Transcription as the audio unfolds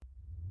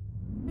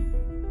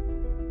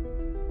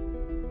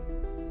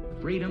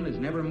freedom is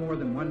never more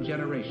than one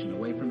generation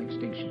away from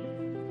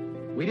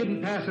extinction. We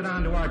didn't pass it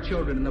on to our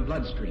children in the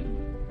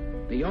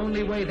bloodstream. The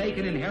only way they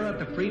can inherit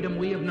the freedom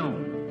we have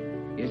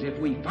known is if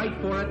we fight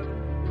for it,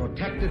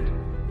 protect it,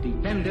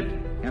 defend it,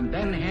 and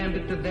then hand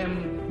it to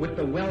them with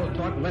the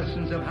well-taught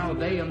lessons of how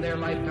they in their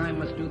lifetime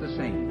must do the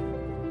same.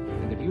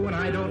 And if you and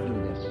I don't do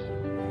this,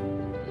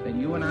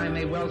 then you and I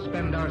may well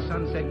spend our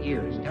sunset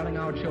years telling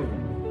our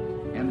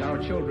children and our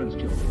children's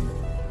children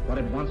what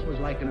it once was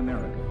like in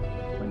America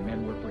when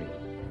men were free.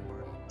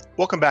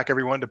 Welcome back,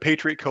 everyone, to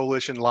Patriot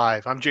Coalition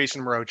Live. I'm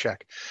Jason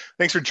Mroczek.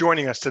 Thanks for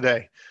joining us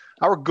today.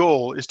 Our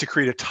goal is to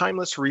create a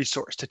timeless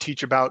resource to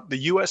teach about the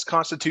U.S.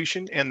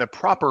 Constitution and the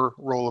proper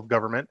role of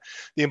government,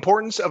 the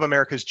importance of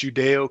America's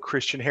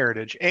Judeo-Christian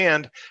heritage,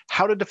 and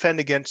how to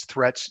defend against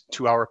threats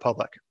to our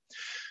republic.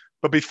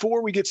 But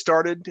before we get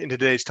started in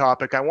today's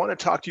topic, I want to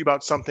talk to you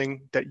about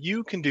something that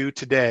you can do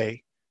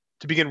today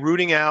to begin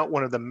rooting out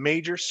one of the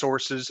major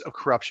sources of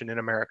corruption in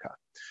America.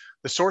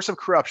 The source of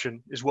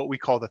corruption is what we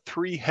call the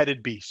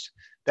three-headed beast.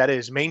 That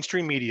is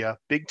mainstream media,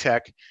 big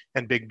tech,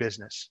 and big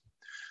business.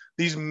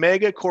 These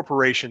mega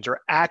corporations are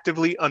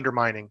actively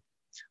undermining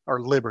our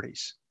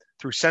liberties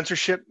through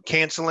censorship,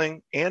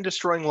 canceling, and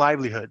destroying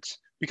livelihoods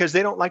because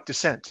they don't like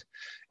dissent,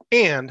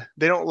 and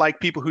they don't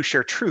like people who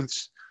share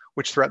truths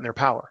which threaten their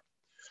power.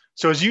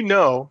 So as you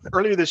know,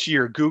 earlier this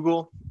year,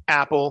 Google,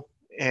 Apple,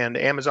 and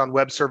Amazon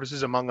Web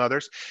Services, among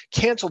others,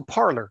 canceled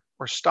Parler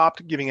or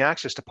stopped giving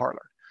access to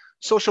Parler.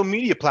 Social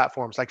media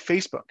platforms like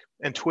Facebook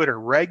and Twitter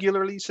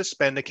regularly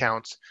suspend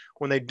accounts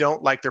when they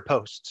don't like their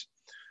posts.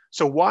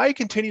 So why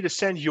continue to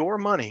send your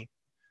money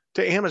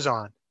to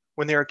Amazon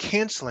when they are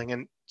canceling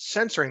and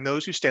censoring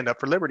those who stand up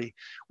for liberty,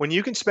 when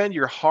you can spend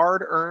your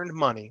hard-earned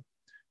money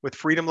with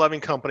freedom-loving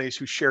companies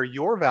who share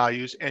your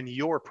values and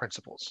your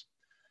principles?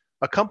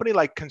 A company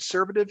like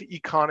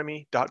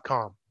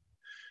conservativeeconomy.com.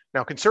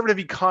 Now,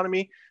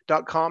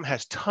 conservativeeconomy.com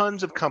has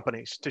tons of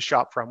companies to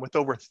shop from with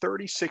over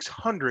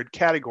 3,600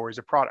 categories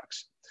of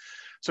products.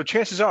 So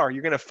chances are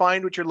you're going to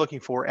find what you're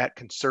looking for at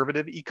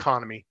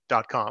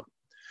conservativeeconomy.com.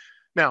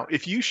 Now,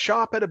 if you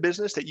shop at a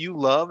business that you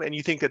love and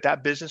you think that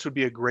that business would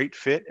be a great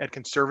fit at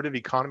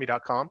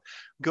conservativeeconomy.com,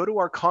 go to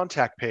our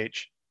contact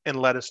page and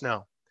let us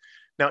know.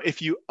 Now,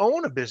 if you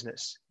own a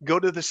business, go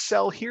to the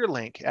Sell Here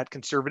link at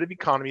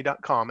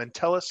conservativeeconomy.com and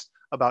tell us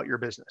about your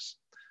business.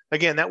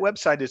 Again, that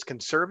website is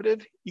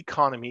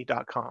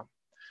conservativeeconomy.com.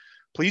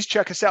 Please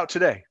check us out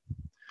today.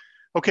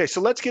 Okay, so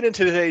let's get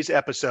into today's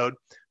episode.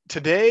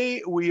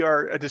 Today we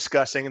are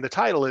discussing, and the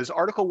title is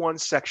Article 1,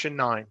 Section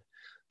 9,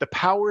 the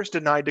powers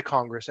denied to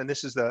Congress. And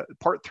this is the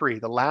part 3,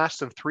 the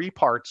last of 3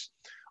 parts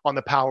on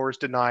the powers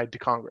denied to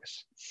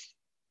Congress.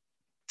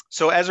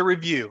 So as a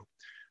review,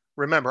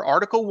 remember,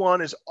 Article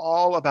 1 is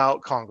all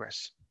about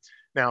Congress.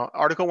 Now,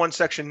 Article 1,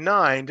 Section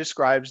 9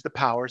 describes the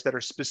powers that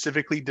are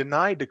specifically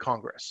denied to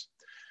Congress.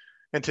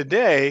 And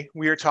today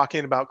we are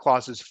talking about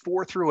clauses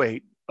 4 through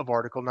 8 of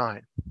Article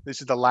 9.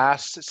 This is the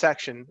last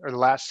section, or the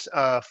last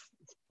 5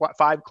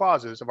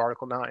 clauses of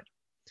Article 9.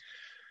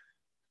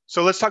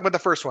 So let's talk about the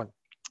first one.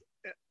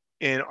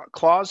 In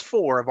Clause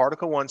 4 of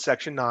Article 1,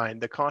 Section 9,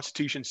 the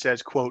Constitution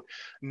says, quote,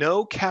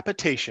 no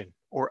capitation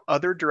or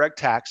other direct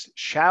tax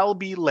shall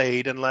be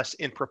laid unless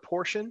in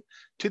proportion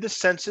to the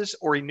census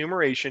or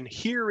enumeration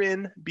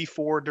herein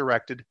before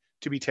directed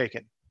to be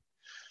taken.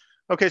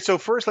 Okay, so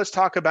first let's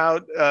talk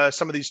about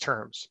some of these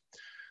terms.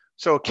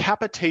 So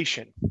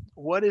capitation,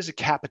 what is a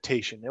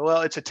capitation?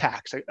 Well, it's a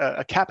tax.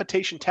 A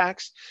capitation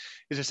tax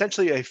is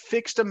essentially a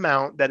fixed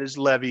amount that is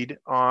levied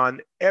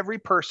on every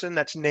person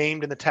that's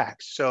named in the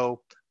tax.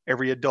 So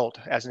every adult,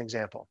 as an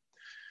example.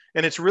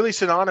 And it's really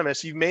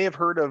synonymous. You may have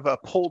heard of a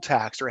poll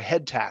tax or a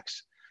head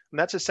tax. And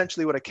that's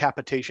essentially what a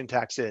capitation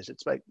tax is.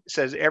 It's like, it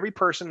says every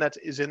person that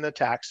is in the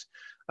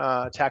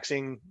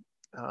taxing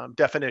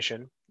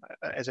definition,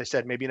 as I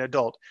said, maybe an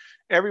adult,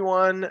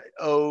 everyone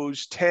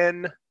owes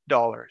 $10,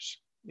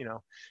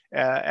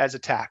 as a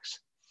tax.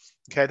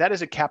 Okay, that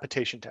is a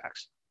capitation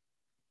tax.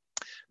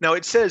 Now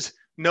it says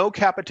no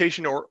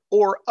capitation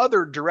or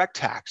other direct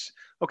tax.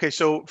 Okay,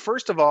 so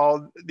first of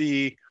all,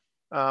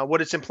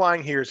 what it's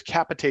implying here is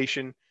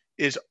capitation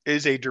is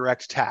a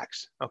direct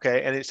tax.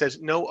 Okay, and it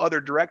says no other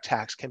direct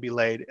tax can be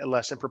laid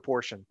unless in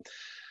proportion.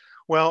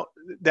 Well,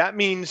 that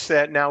means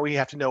that now we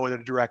have to know what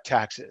a direct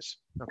tax is.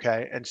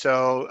 Okay, and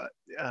so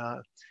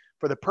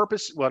for the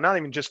purpose, well, not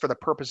even just for the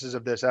purposes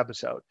of this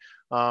episode,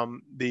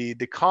 in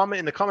the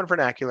common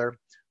vernacular,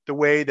 the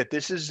way that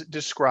this is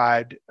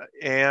described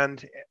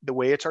and the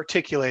way it's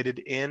articulated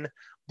in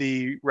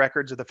the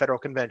records of the Federal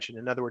Convention,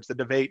 in other words, the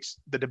debates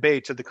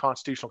of the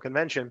Constitutional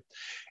Convention,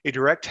 a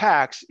direct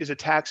tax is a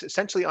tax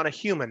essentially on a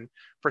human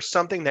for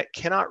something that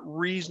cannot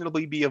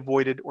reasonably be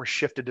avoided or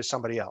shifted to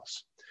somebody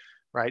else.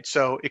 Right?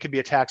 So it could be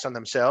a tax on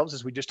themselves,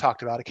 as we just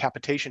talked about, a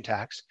capitation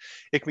tax.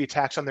 It can be a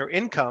tax on their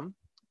income,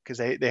 because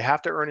they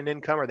have to earn an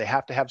income or they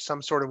have to have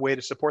some sort of way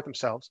to support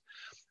themselves,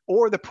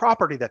 or the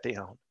property that they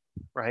own,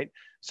 right?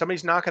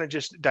 Somebody's not going to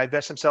just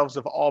divest themselves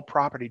of all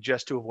property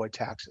just to avoid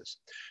taxes,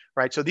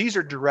 right? So these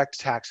are direct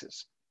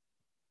taxes.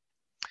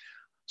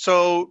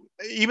 So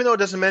even though it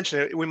doesn't mention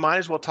it, we might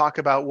as well talk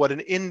about what an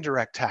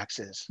indirect tax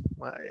is.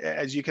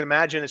 As you can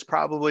imagine, it's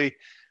probably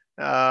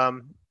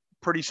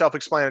pretty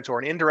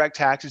self-explanatory. An indirect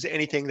tax is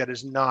anything that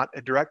is not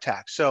a direct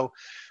tax. So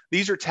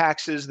these are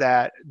taxes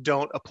that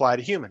don't apply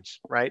to humans,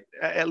 right?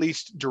 At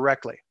least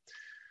directly.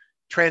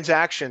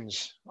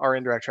 Transactions are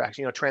indirect tax.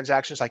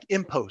 Transactions like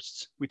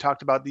imposts. We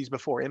talked about these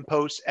before.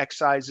 Imposts,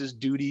 excises,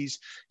 duties,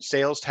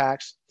 sales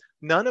tax.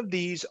 None of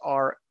these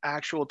are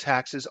actual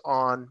taxes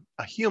on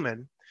a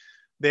human.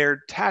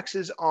 They're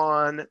taxes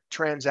on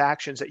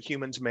transactions that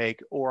humans make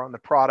or on the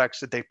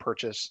products that they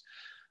purchase.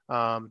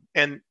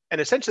 And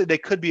essentially they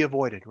could be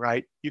avoided,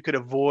 right? You could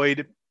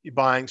avoid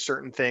buying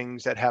certain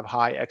things that have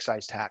high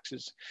excise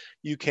taxes.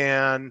 You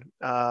can,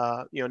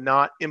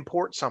 not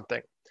import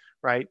something,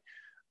 right?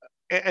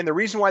 And the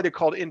reason why they're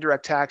called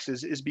indirect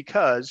taxes is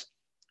because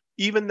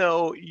even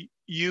though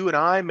you and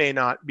I may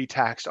not be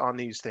taxed on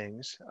these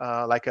things,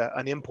 like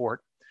an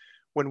import,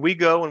 when we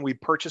go and we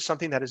purchase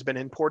something that has been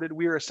imported,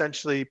 we are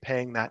essentially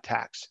paying that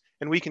tax.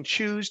 And we can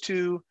choose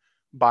to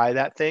buy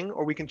that thing,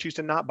 or we can choose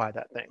to not buy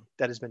that thing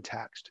that has been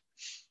taxed.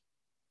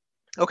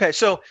 Okay,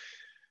 so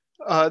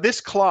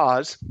this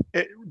clause,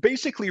 it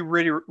basically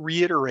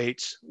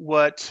reiterates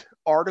what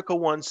Article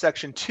 1,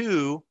 Section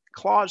 2,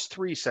 Clause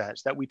 3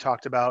 says that we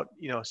talked about,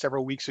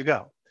 several weeks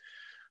ago.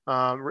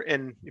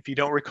 And if you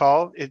don't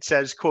recall, it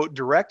says, quote,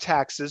 direct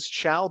taxes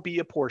shall be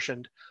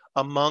apportioned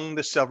among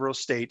the several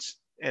states,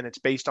 and it's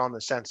based on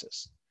the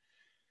census.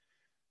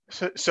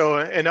 So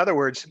in other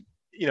words,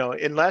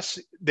 unless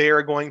they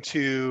are going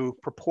to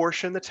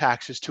proportion the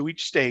taxes to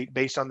each state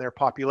based on their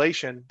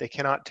population, they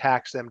cannot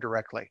tax them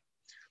directly.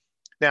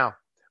 Now,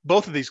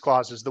 both of these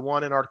clauses, the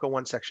one in Article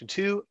 1, Section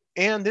 2,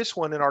 and this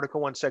one in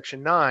Article 1,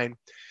 Section 9,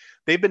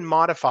 they've been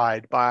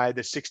modified by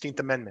the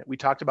 16th Amendment. We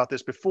talked about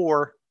this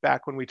before,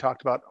 back when we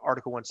talked about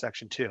Article 1,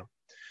 Section 2.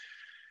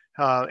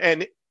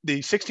 And the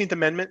 16th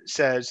Amendment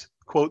says,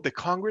 quote, the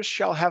Congress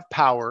shall have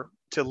power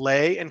to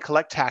lay and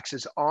collect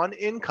taxes on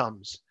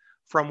incomes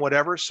from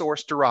whatever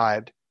source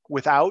derived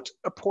without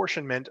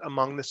apportionment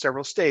among the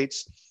several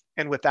states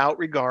and without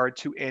regard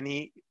to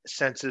any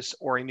census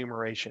or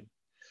enumeration.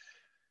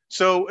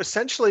 So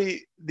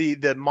essentially,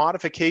 the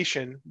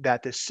modification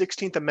that the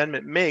 16th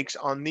Amendment makes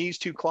on these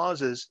two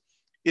clauses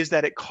is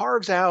that it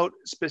carves out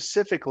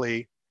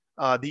specifically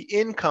the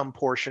income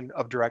portion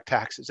of direct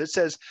taxes. It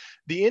says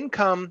the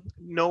income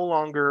no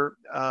longer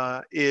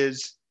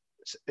is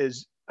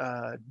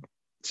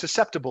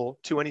susceptible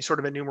to any sort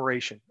of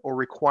enumeration or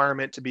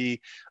requirement to be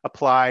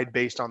applied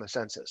based on the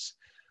census.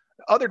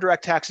 Other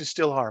direct taxes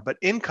still are, but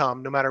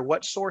income, no matter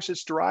what source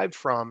it's derived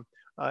from,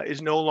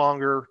 is no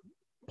longer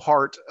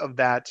part of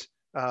that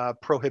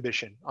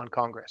prohibition on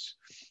Congress.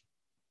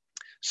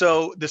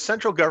 So the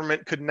central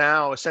government could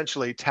now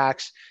essentially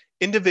tax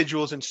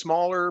individuals in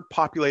smaller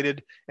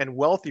populated and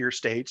wealthier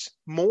states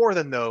more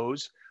than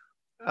those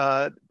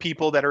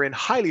people that are in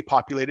highly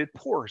populated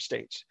poorer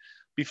states.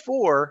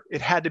 Before,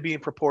 it had to be in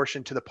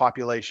proportion to the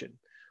population.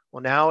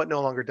 Well, now it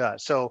no longer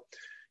does. So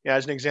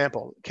as an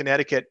example,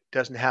 Connecticut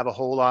doesn't have a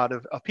whole lot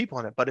of people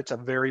in it, but it's a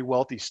very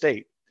wealthy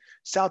state.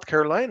 South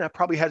Carolina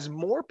probably has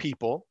more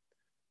people,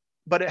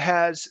 but it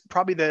has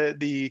probably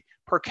the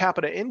per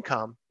capita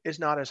income is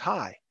not as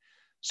high.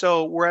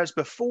 So whereas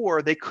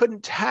before they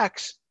couldn't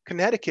tax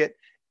Connecticut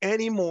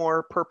any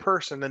more per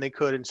person than they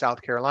could in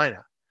South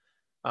Carolina.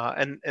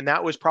 And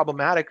that was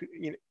problematic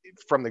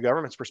from the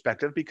government's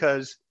perspective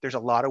because there's a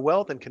lot of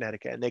wealth in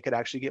Connecticut and they could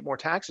actually get more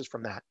taxes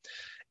from that.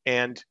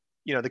 And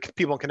the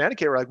people in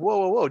Connecticut were like,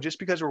 whoa, just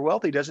because we're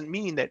wealthy doesn't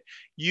mean that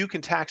you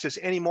can tax us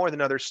any more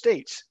than other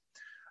states.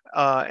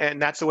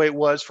 And that's the way it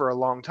was for a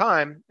long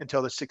time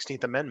until the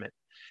 16th Amendment.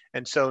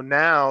 And so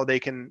now they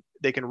can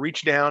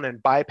reach down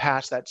and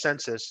bypass that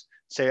census,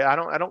 say, I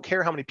don't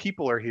care how many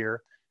people are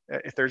here.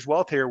 If there's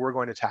wealth here, we're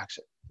going to tax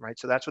it, right?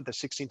 So that's what the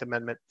 16th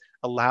Amendment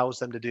allows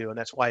them to do. And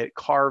that's why it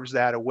carves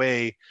that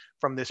away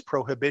from this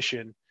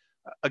prohibition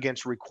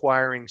against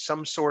requiring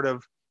some sort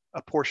of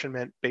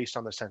apportionment based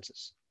on the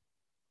census.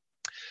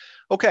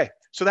 Okay,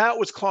 so that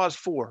was Clause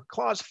 4.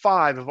 Clause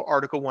 5 of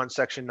Article 1,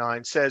 Section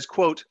 9 says,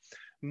 quote,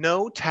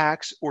 no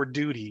tax or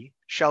duty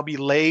shall be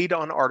laid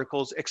on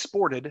articles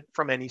exported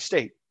from any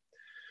state.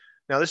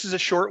 Now, this is a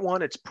short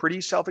one. It's pretty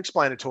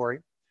self-explanatory.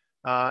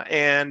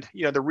 And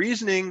the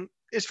reasoning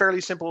is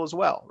fairly simple as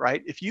well,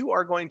 right? If you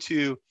are going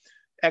to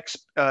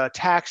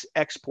tax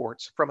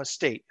exports from a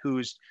state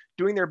who's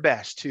doing their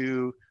best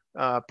to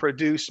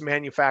produce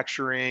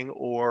manufacturing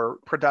or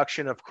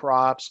production of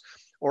crops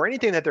or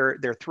anything that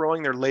they're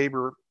throwing their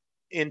labor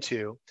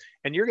into,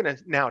 and you're going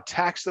to now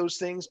tax those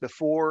things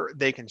before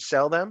they can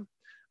sell them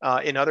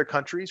in other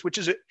countries, which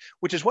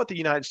is what the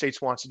United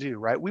States wants to do,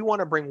 right? We want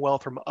to bring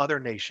wealth from other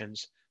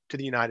nations to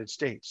the United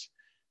States,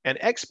 and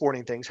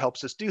exporting things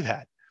helps us do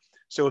that.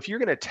 So if you're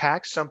going to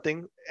tax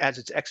something as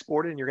it's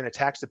exported and you're going to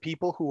tax the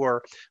people who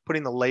are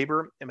putting the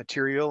labor and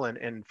material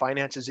and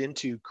finances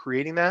into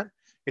creating that,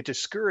 it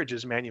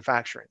discourages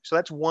manufacturing. So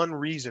that's one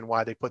reason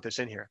why they put this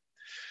in here.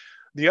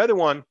 The other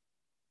one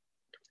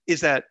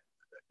is that,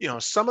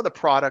 some of the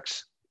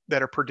products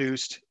that are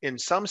produced in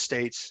some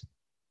states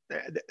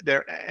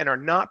and are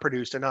not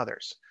produced in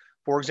others.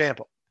 For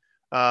example,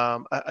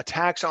 a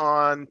tax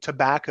on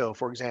tobacco,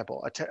 for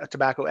example,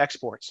 tobacco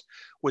exports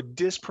would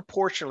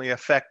disproportionately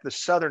affect the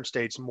southern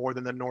states more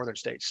than the northern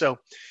states. So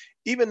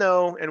even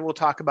though, and we'll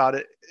talk about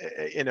it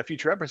in a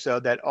future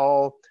episode, that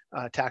all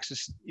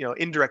taxes,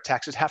 indirect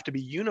taxes have to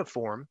be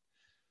uniform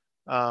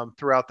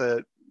throughout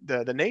the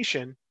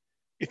nation,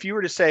 if you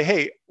were to say,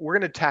 hey, we're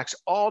going to tax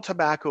all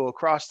tobacco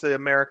across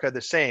America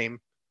the same,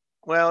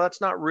 well, that's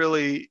not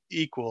really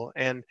equal.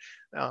 And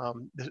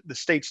the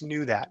states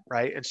knew that,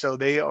 right? And so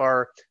they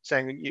are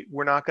saying,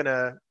 we're not going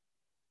to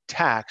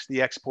tax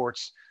the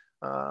exports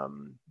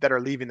that are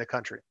leaving the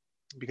country,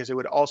 because it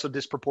would also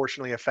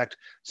disproportionately affect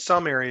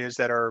some areas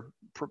that are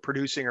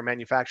producing or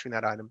manufacturing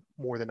that item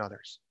more than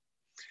others.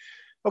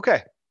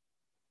 Okay.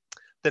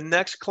 The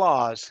next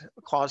clause,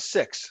 clause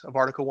 6 of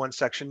Article 1,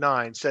 Section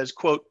 9 says,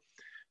 quote,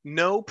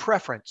 no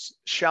preference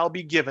shall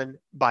be given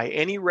by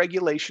any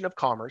regulation of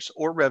commerce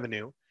or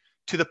revenue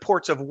to the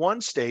ports of one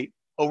state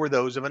over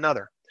those of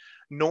another,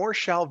 nor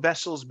shall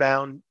vessels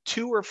bound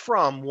to or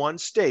from one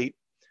state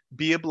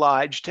be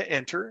obliged to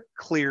enter,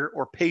 clear,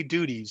 or pay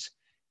duties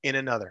in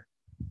another.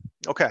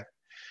 Okay,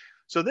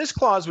 so this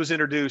clause was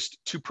introduced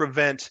to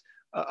prevent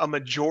a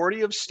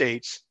majority of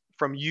states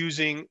from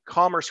using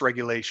commerce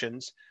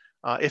regulations.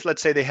 If,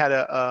 let's say, they had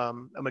a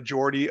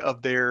majority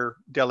of their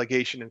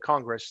delegation in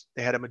Congress,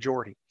 they had a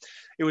majority.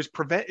 It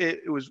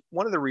was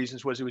one of the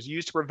reasons was it was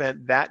used to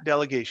prevent that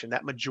delegation,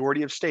 that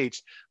majority of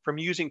states, from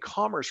using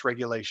commerce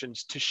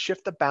regulations to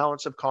shift the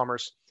balance of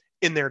commerce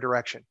in their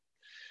direction,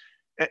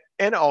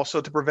 and also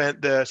to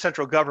prevent the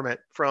central government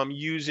from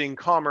using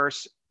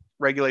commerce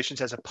regulations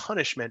as a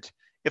punishment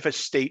if a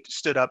state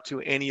stood up to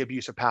any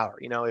abuse of power.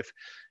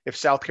 If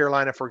South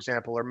Carolina, for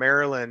example, or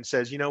Maryland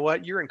says, you know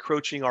what, you're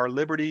encroaching our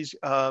liberties,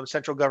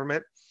 central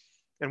government,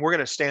 and we're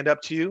going to stand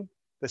up to you,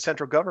 the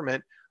central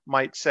government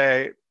might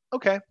say,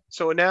 okay,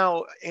 so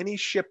now any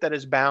ship that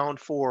is bound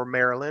for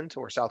Maryland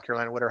or South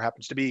Carolina, whatever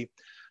happens to be,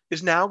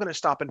 is now going to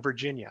stop in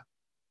Virginia.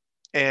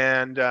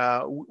 And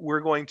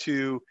we're going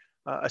to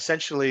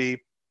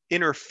essentially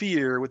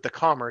interfere with the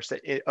commerce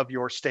of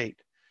your state.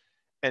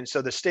 And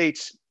so the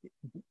states,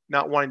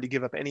 not wanting to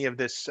give up any of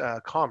this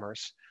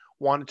commerce,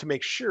 wanted to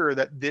make sure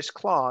that this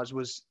clause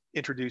was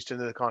introduced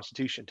into the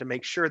Constitution to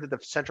make sure that the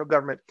central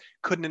government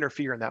couldn't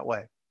interfere in that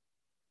way.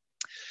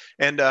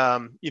 And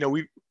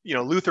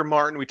Luther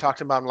Martin, we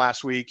talked about him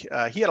last week.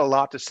 He had a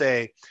lot to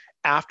say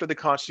after the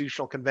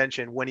Constitutional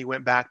Convention when he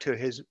went back to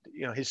his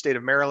state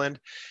of Maryland,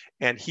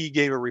 and he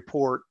gave a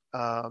report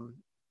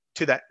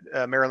to that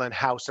Maryland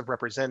House of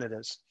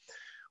Representatives.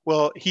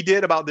 Well, he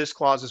did about this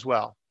clause as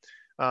well.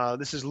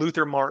 This is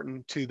Luther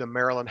Martin to the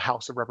Maryland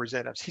House of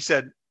Representatives. He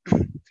said,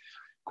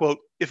 quote,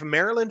 if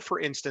Maryland, for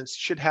instance,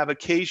 should have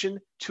occasion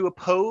to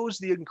oppose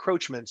the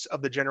encroachments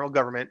of the general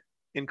government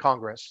in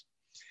Congress,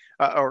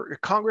 or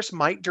Congress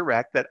might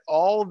direct that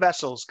all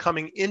vessels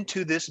coming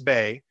into this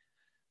bay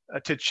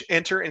to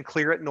enter and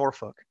clear at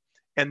Norfolk,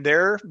 and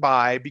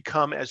thereby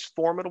become as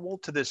formidable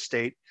to this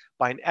state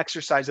by an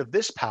exercise of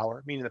this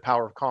power, meaning the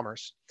power of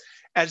commerce,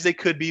 as they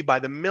could be by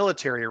the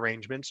military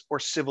arrangements or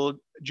civil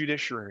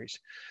judiciaries.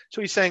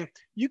 So he's saying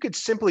you could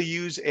simply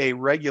use a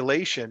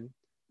regulation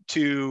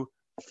to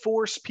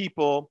force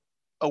people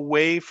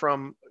away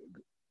from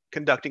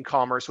conducting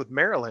commerce with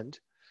Maryland,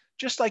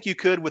 just like you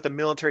could with a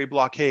military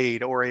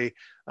blockade or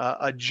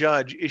a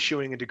judge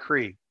issuing a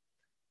decree.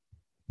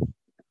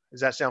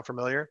 Does that sound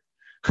familiar?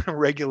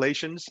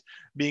 Regulations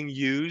being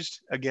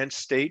used against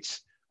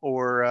states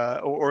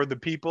or the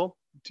people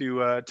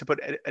to put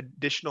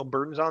additional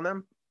burdens on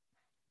them.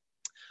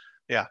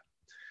 Yeah,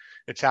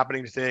 it's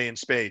happening today in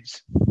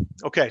spades.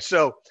 Okay,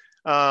 so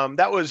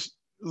that was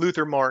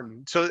Luther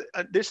Martin. So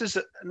this is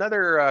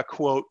another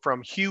quote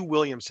from Hugh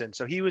Williamson.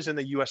 So he was in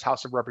the U.S.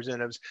 House of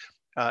Representatives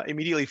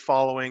immediately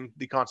following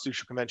the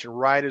Constitutional Convention,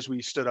 right as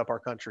we stood up our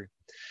country.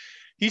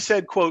 He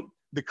said, quote,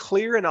 the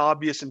clear and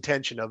obvious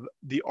intention of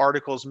the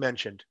articles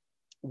mentioned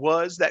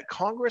was that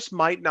Congress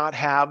might not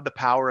have the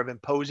power of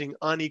imposing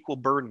unequal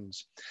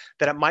burdens,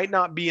 that it might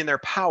not be in their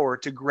power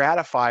to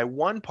gratify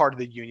one part of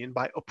the Union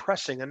by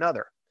oppressing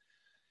another.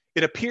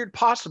 It appeared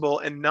possible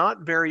and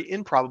not very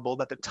improbable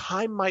that the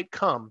time might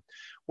come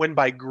when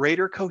by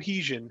greater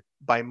cohesion,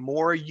 by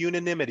more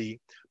unanimity,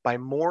 by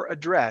more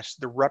address,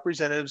 the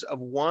representatives of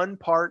one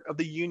part of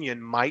the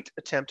Union might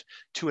attempt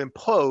to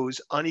impose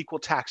unequal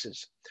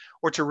taxes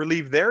or to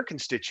relieve their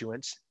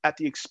constituents at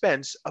the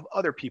expense of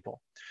other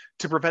people.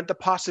 To prevent the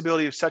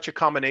possibility of such a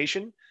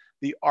combination,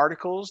 the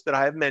articles that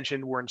I have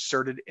mentioned were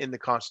inserted in the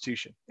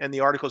Constitution. And the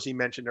articles he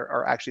mentioned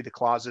are actually the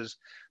clauses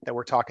that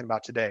we're talking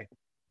about today.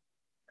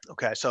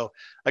 Okay, so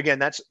again,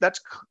 that's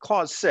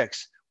clause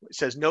 6. It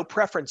says no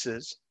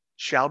preferences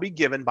shall be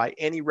given by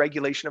any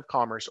regulation of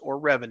commerce or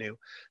revenue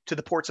to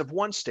the ports of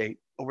one state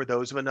over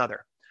those of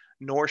another,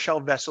 nor shall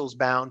vessels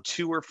bound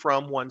to or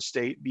from one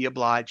state be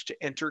obliged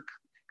to enter,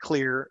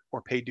 clear,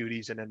 or pay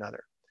duties in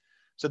another.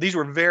 So these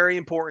were very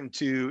important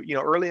to,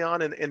 early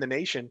on in the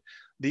nation,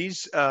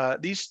 these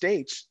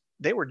states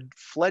they were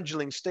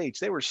fledgling states.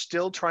 They were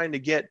still trying to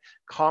get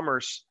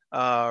commerce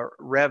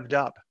revved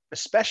up,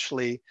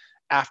 especially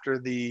after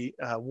the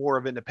War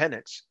of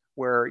Independence,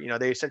 where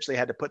they essentially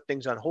had to put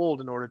things on hold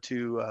in order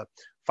to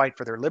fight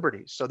for their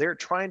liberties. So they're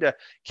trying to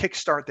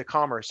kickstart the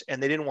commerce,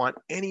 and they didn't want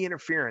any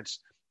interference,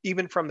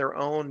 even from their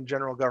own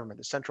general government,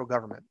 the central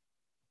government.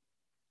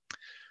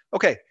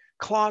 Okay,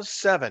 Clause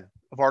 7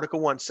 of Article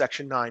 1,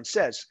 Section 9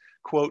 says,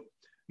 quote,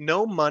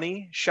 "No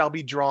money shall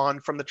be drawn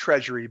from the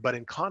Treasury but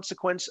in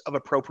consequence of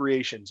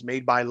appropriations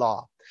made by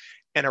law,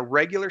 and a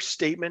regular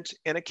statement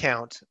and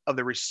account of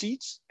the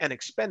receipts and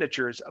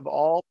expenditures of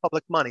all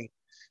public money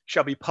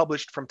shall be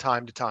published from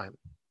time to time."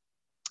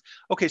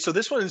 Okay, so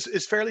this one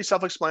is fairly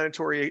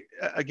self-explanatory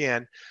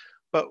again,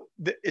 but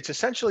it's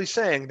essentially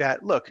saying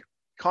that, look,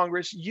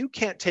 Congress, you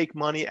can't take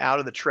money out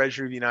of the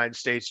Treasury of the United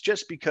States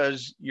just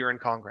because you're in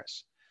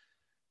Congress.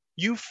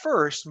 You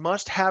first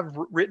must have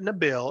written a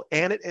bill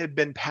and it had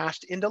been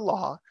passed into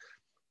law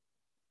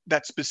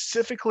that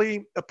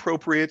specifically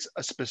appropriates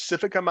a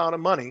specific amount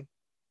of money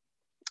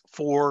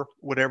for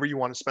whatever you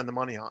want to spend the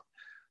money on.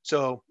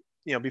 So,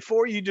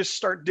 before you just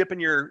start dipping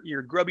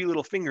your grubby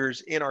little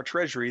fingers in our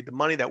Treasury, the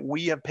money that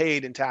we have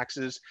paid in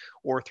taxes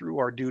or through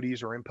our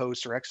duties or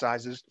imposts or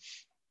excises,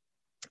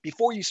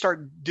 before you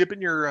start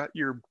dipping your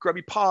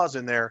grubby paws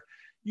in there,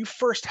 you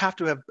first have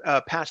to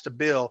have passed a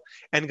bill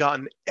and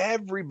gotten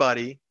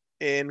everybody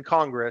in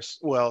Congress,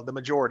 well, the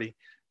majority,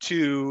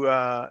 to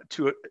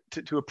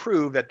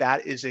approve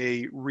that is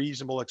a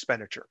reasonable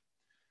expenditure.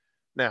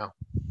 Now,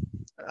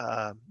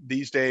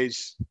 these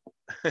days,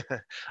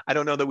 I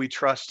don't know that we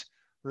trust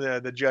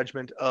the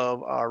judgment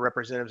of our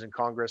representatives in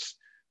Congress.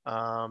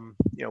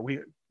 We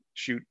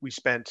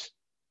spent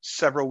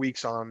several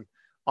weeks on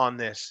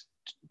this,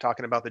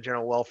 talking about the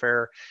general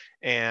welfare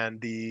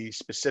and the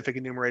specific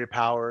enumerated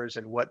powers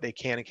and what they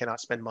can and cannot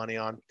spend money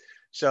on.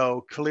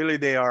 So clearly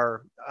they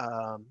are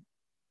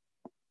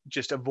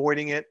just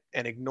avoiding it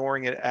and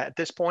ignoring it at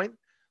this point.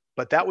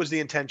 But that was the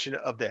intention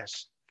of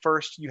this.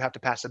 First, you have to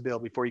pass a bill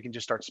before you can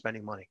just start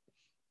spending money.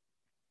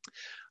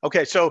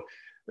 Okay, so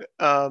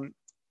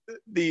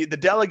the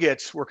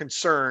delegates were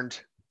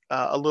concerned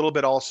a little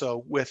bit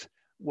also with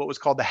what was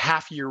called the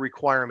half-year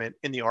requirement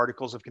in the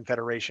Articles of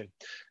Confederation.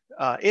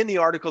 In the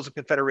Articles of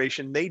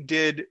Confederation, they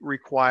did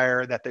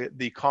require that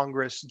the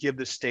Congress give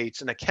the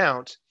states an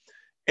account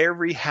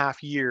every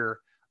half year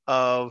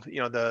of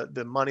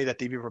the money that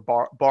they've either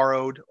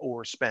borrowed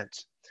or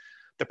spent.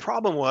 The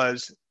problem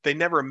was they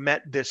never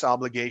met this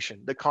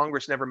obligation. The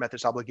Congress never met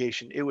this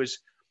obligation. It was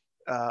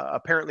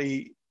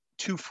apparently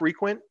too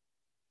frequent,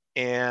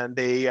 and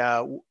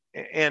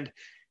and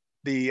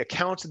the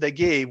accounts that they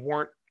gave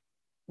weren't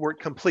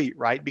complete,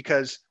 right?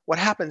 Because what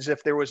happens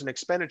if there was an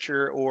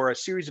expenditure or a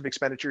series of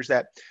expenditures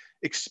that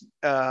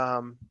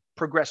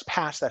progressed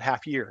past that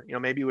half year?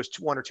 Maybe it was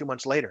 1 or 2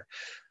 months later.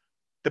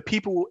 The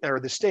people or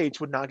the states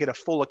would not get a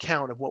full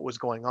account of what was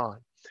going on.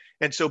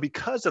 And so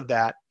because of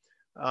that,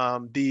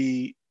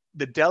 the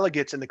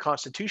delegates in the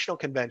Constitutional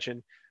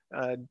Convention,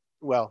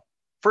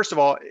 first of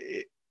all,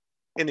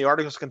 in the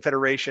Articles of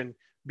Confederation,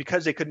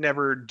 because they could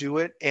never do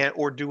it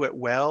or do it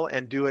well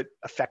and do it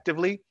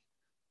effectively,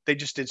 they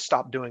just did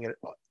stop doing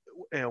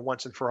it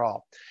once and for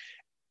all.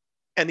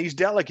 And these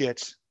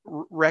delegates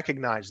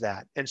recognize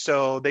that. And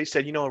so they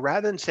said,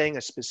 rather than saying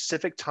a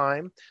specific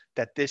time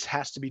that this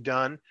has to be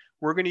done,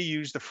 we're going to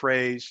use the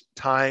phrase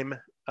time,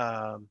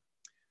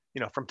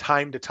 from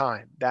time to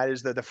time. That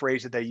is the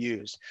phrase that they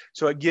use.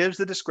 So it gives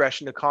the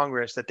discretion to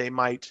Congress that they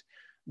might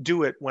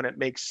do it when it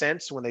makes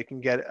sense, when they can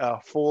get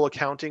a full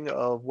accounting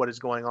of what is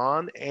going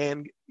on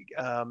and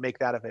make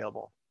that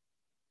available.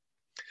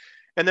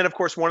 And then, of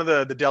course, one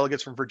of the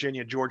delegates from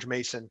Virginia, George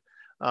Mason,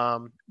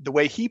 the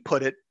way he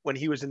put it when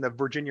he was in the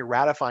Virginia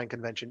Ratifying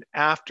Convention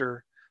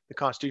after the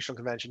Constitutional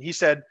Convention, he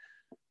said,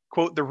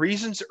 quote, "The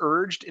reasons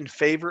urged in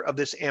favor of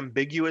this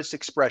ambiguous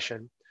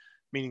expression,"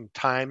 meaning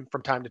time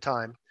from time to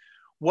time,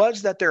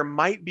 "was that there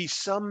might be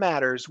some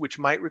matters which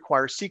might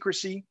require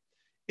secrecy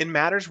in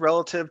matters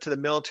relative to the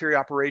military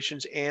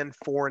operations and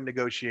foreign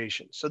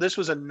negotiations." So this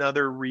was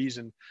another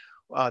reason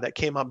that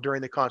came up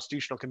during the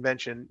Constitutional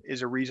Convention,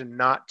 is a reason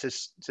not to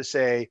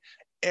say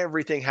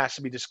everything has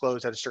to be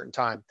disclosed at a certain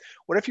time.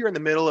 What if you're in the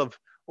middle of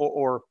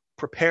or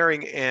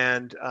preparing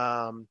and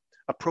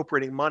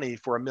appropriating money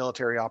for a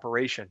military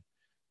operation,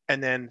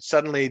 and then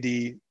suddenly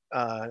the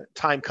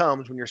time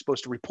comes when you're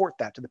supposed to report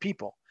that to the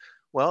people?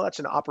 Well, that's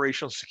an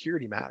operational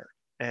security matter.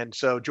 And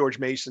so George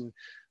Mason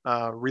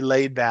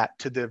relayed that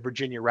to the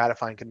Virginia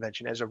Ratifying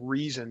Convention as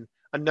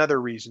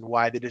another reason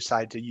why they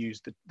decided to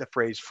use the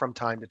phrase from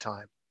time to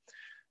time.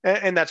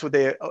 And that's what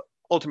they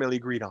ultimately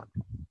agreed on.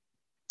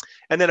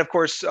 And then, of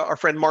course, our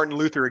friend Martin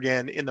Luther,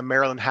 again, in the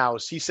Maryland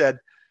House, he said,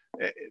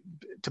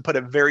 to put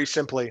it very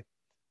simply,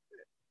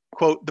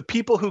 quote, "The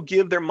people who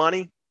give their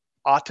money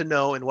ought to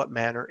know in what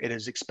manner it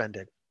is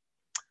expended."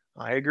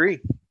 I agree.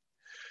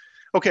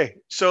 Okay,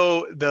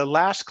 so the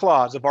last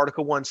clause of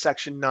Article 1,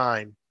 Section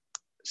 9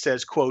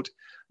 says, quote,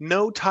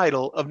 "No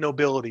title of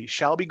nobility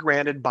shall be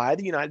granted by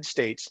the United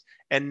States,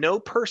 and no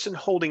person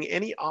holding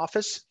any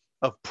office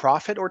of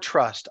profit or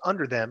trust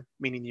under them,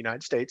 meaning the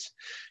United States,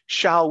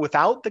 shall,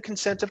 without the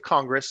consent of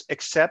Congress,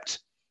 accept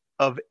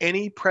of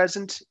any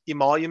present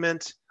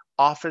emolument,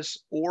 office,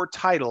 or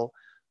title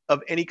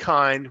of any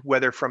kind,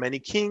 whether from any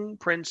king,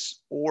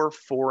 prince, or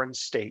foreign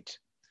state.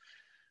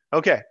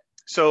 Okay,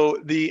 so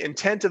the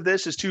intent of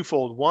this is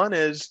twofold. One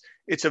is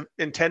it's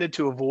intended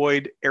to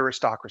avoid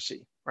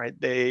aristocracy, right?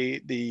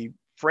 The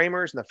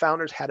framers and the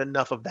founders had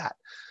enough of that.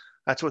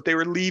 That's what they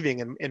were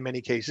leaving in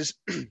many cases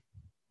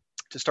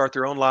to start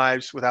their own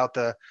lives without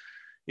the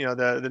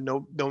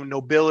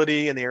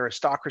nobility and the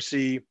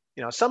aristocracy.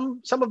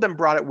 Some of them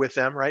brought it with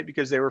them, right?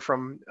 Because they were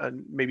from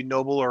maybe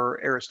noble or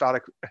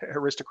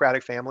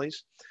aristocratic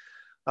families.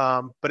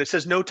 But it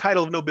says no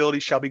title of nobility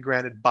shall be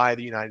granted by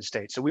the United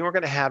States. So we weren't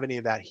going to have any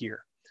of that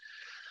here.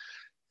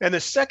 And the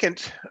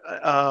second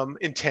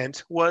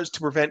intent was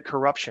to prevent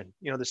corruption.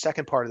 The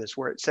second part of this,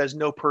 where it says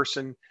no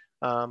person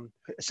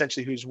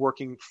essentially who's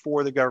working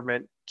for the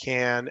government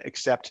can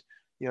accept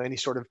any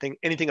sort of thing,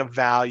 anything of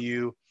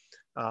value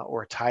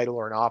or a title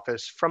or an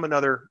office from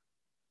another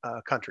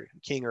country,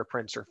 king or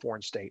prince or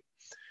foreign state.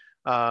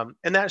 And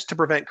that's to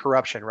prevent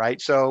corruption, right?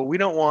 So we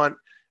don't want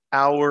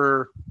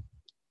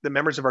the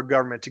members of our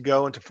government to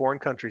go into foreign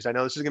countries. I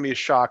know this is going to be a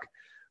shock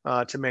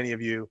to many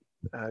of you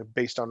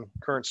based on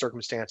current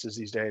circumstances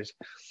these days.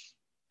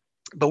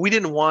 But we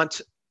didn't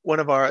want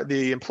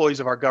the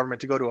employees of our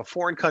government to go to a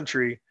foreign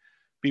country,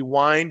 be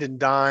wined and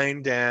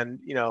dined and,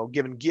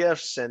 given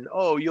gifts and,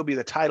 oh, you'll be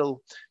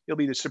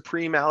the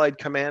supreme allied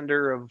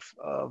commander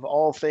of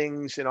all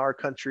things in our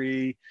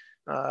country.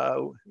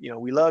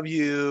 We love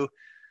you.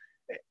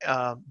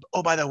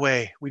 Oh, by the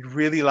way, we'd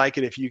really like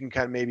it if you can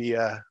kind of maybe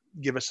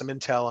give us some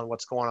intel on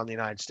what's going on in the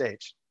United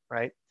States,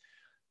 right?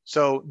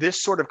 So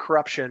this sort of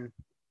corruption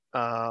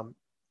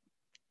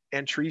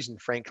and treason,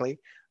 frankly,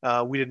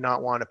 we did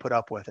not want to put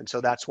up with. And so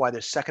that's why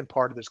the second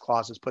part of this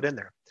clause is put in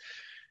there.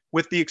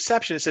 With the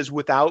exception, it says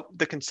without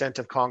the consent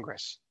of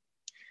Congress.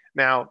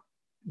 Now,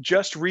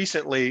 just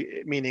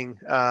recently, meaning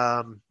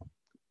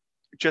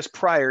just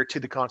prior to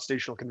the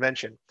Constitutional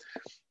Convention,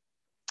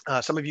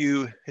 some of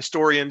you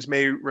historians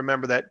may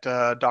remember that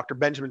Dr.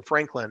 Benjamin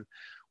Franklin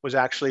was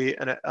actually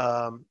an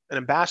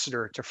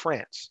ambassador to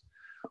France.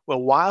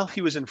 Well, while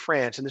he was in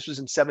France, and this was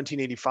in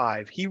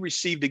 1785, he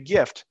received a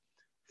gift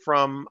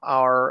from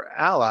our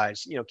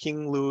allies,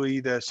 King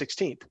Louis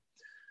XVI,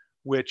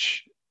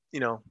 which,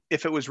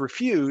 if it was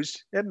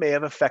refused, it may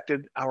have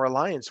affected our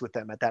alliance with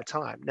them at that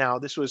time. Now,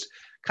 this was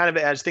kind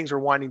of as things were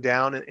winding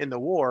down in the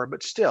war,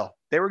 but still,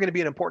 they were going to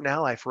be an important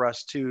ally for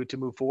us to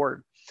move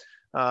forward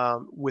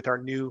with our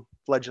new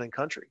fledgling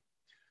country.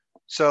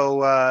 So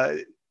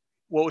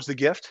what was the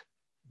gift,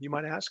 you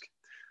might ask?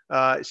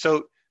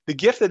 So the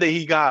gift that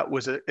he got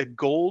was a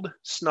gold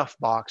snuff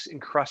box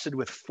encrusted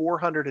with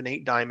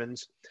 408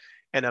 diamonds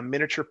and a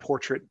miniature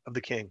portrait of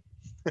the king.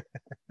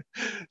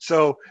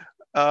 So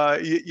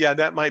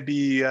that might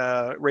be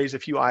raise a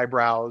few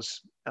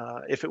eyebrows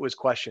if it was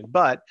questioned.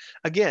 But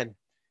again,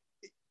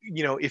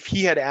 if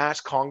he had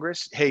asked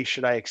Congress, hey,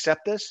 should I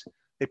accept this?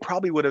 They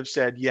probably would have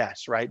said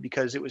yes, right?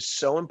 Because it was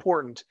so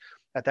important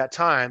at that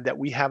time that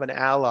we have an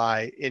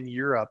ally in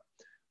Europe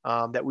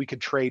that we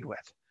could trade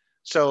with.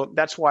 So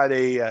that's why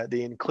they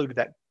included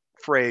that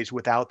phrase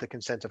without the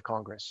consent of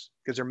Congress,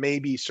 because there may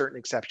be certain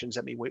exceptions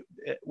that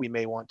we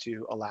may want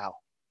to allow.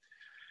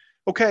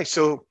 Okay,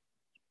 so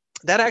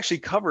that actually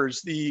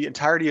covers the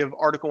entirety of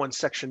Article 1,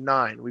 Section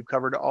 9. We've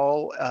covered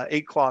all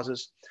 8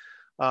 clauses.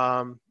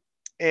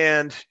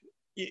 And,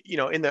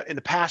 in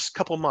the past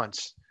couple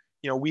months,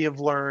 we have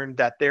learned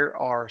that there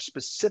are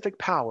specific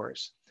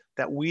powers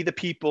that we, the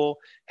people,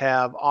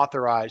 have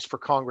authorized for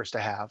Congress to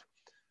have.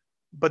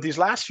 But these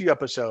last few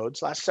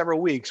episodes, last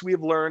several weeks, we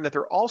have learned that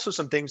there are also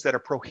some things that are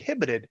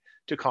prohibited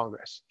to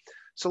Congress.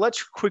 So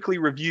let's quickly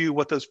review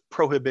what those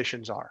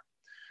prohibitions are.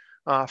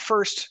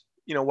 First,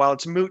 while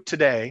it's moot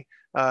today,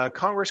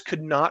 Congress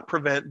could not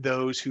prevent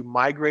those who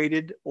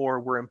migrated or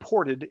were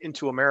imported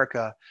into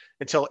America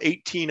until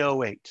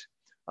 1808,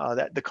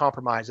 the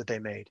compromise that they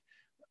made.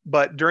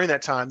 But during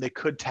that time, they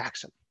could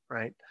tax them,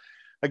 right?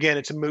 Again,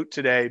 it's a moot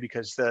today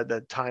because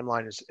the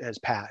timeline has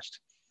passed.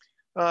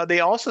 They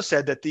also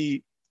said that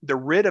the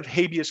writ of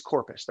habeas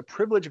corpus, the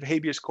privilege of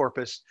habeas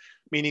corpus,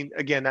 meaning,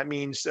 again, that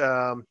means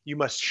you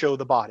must show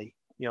the body.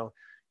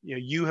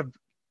 You have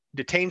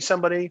detained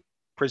somebody,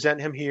 present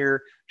him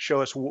here,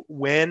 show us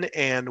when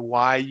and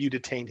why you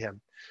detained him.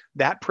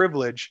 That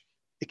privilege,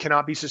 it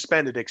cannot be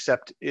suspended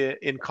except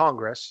in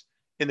Congress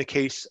in the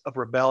case of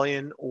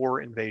rebellion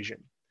or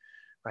invasion.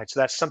 Right,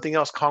 so that's something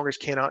else Congress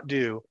cannot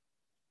do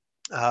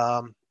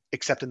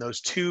except in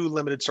those 2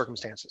 limited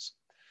circumstances.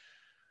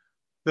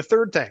 The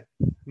third thing,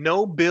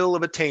 no bill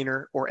of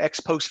attainder or ex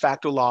post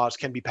facto laws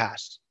can be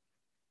passed.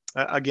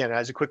 Again,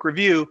 as a quick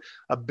review,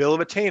 a bill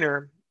of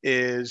attainder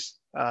is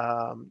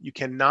you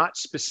cannot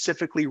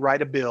specifically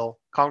write a bill,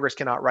 Congress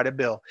cannot write a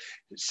bill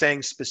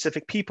saying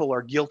specific people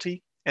are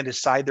guilty and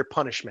decide their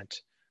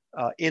punishment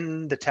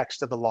in the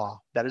text of the law.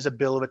 That is a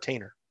bill of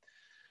attainder,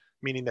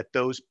 meaning that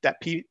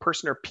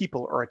person or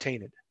people are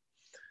attainted.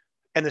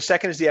 And the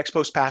second is the ex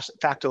post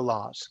facto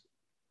laws.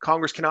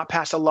 Congress cannot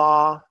pass a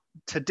law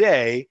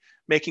today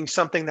making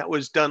something that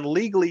was done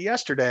legally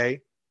yesterday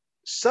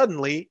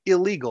suddenly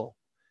illegal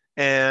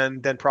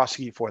and then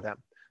prosecute for them.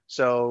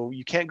 So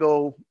you can't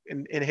go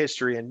in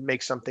history and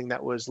make something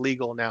that was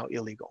legal now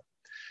illegal.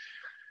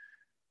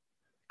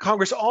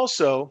 Congress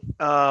also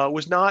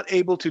was not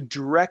able to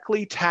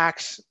directly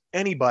tax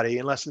anybody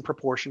unless in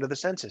proportion to the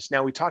census.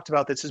 Now, we talked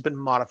about this has been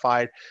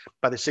modified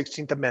by the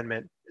 16th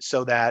Amendment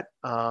so that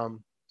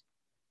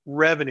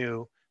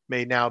revenue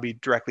may now be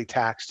directly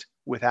taxed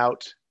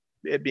without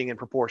it being in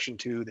proportion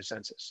to the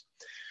census.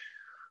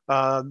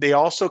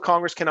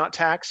 Congress cannot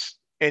tax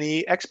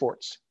any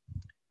exports.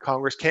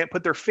 Congress can't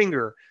put their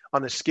finger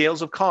on the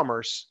scales of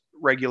commerce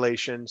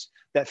regulations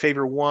that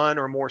favor one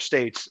or more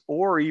states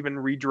or even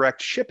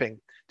redirect shipping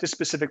to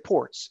specific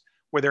ports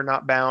where they're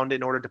not bound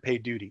in order to pay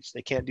duties.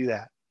 They can't do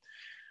that.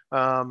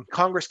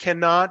 Congress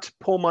cannot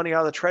pull money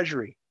out of the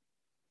Treasury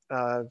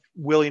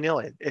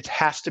willy-nilly. It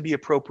has to be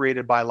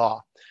appropriated by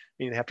law.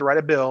 You have to write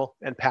a bill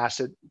and pass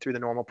it through the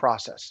normal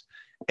process.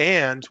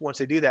 And once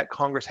they do that,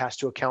 Congress has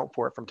to account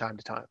for it from time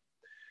to time.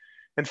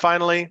 And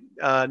finally,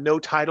 no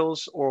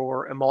titles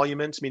or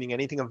emoluments, meaning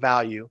anything of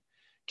value,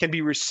 can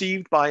be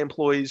received by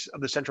employees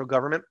of the central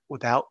government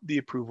without the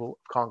approval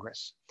of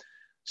Congress.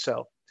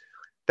 So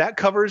that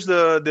covers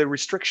the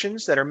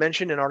restrictions that are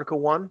mentioned in Article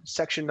 1,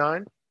 Section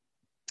 9.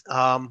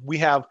 We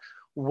have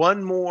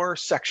one more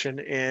section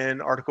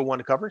in Article 1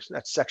 to cover, so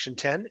that's Section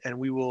 10, and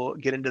we will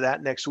get into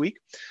that next week.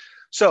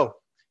 So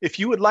if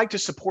you would like to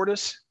support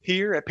us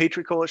here at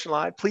Patriot Coalition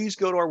Live, please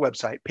go to our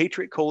website,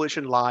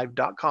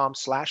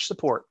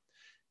 patriotcoalitionlive.com/support.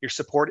 Your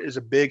support is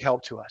a big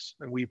help to us,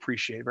 and we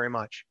appreciate it very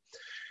much.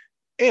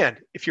 And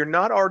if you're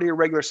not already a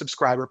regular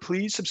subscriber,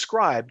 please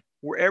subscribe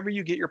wherever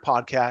you get your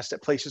podcast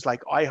at places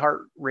like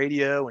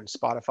iHeartRadio and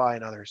Spotify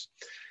and others.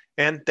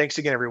 And thanks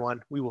again,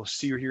 everyone. We will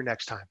see you here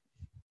next time.